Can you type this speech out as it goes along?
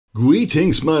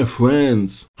Greetings my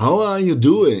friends, how are you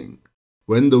doing?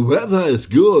 When the weather is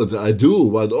good, I do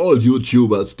what all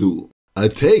YouTubers do. I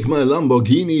take my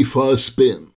Lamborghini for a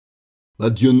spin.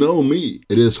 But you know me,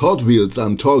 it is Hot Wheels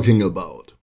I'm talking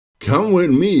about. Come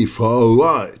with me for a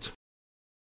ride.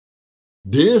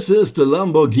 This is the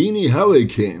Lamborghini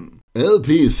Huracan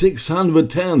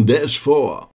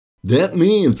LP610-4. That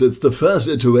means it's the first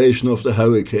iteration of the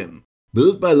Huracan,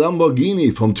 built by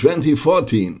Lamborghini from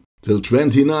 2014 till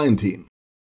 2019.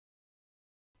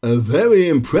 A very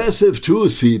impressive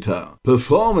two-seater,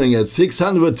 performing at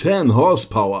 610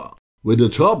 horsepower, with a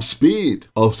top speed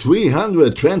of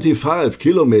 325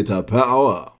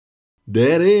 km/h.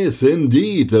 That is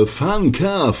indeed a fun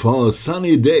car for a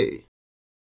sunny day.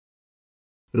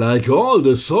 Like all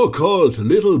the so-called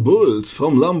little bulls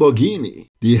from Lamborghini,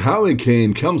 the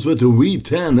Huracan comes with a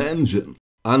V10 engine,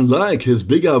 unlike his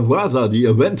bigger brother the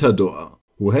Aventador,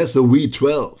 who has a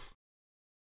V12.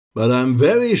 But I'm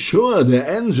very sure the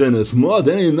engine is more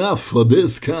than enough for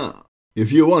this car.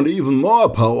 If you want even more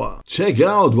power, check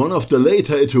out one of the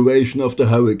later iterations of the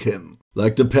Huracan,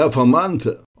 like the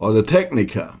Performante or the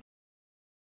Technica.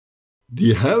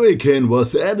 The Huracan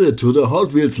was added to the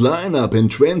Hot Wheels lineup in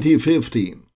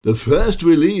 2015. The first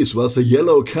release was a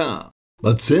yellow car,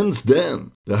 but since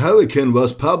then, the Huracan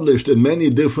was published in many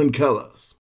different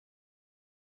colors.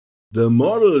 The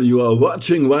model you are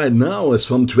watching right now is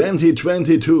from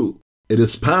 2022. It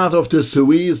is part of the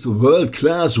series World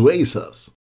Class Racers.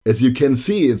 As you can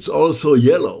see, it's also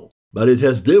yellow, but it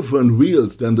has different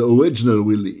wheels than the original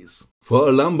release. For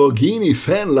a Lamborghini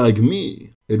fan like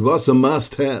me, it was a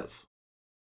must-have.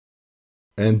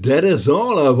 And that is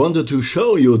all I wanted to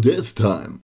show you this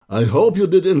time. I hope you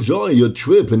did enjoy your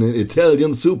trip in an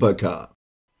Italian supercar.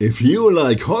 If you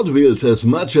like Hot Wheels as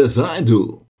much as I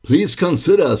do, please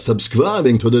consider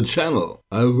subscribing to the channel.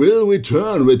 I will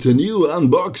return with a new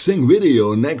unboxing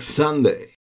video next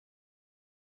Sunday.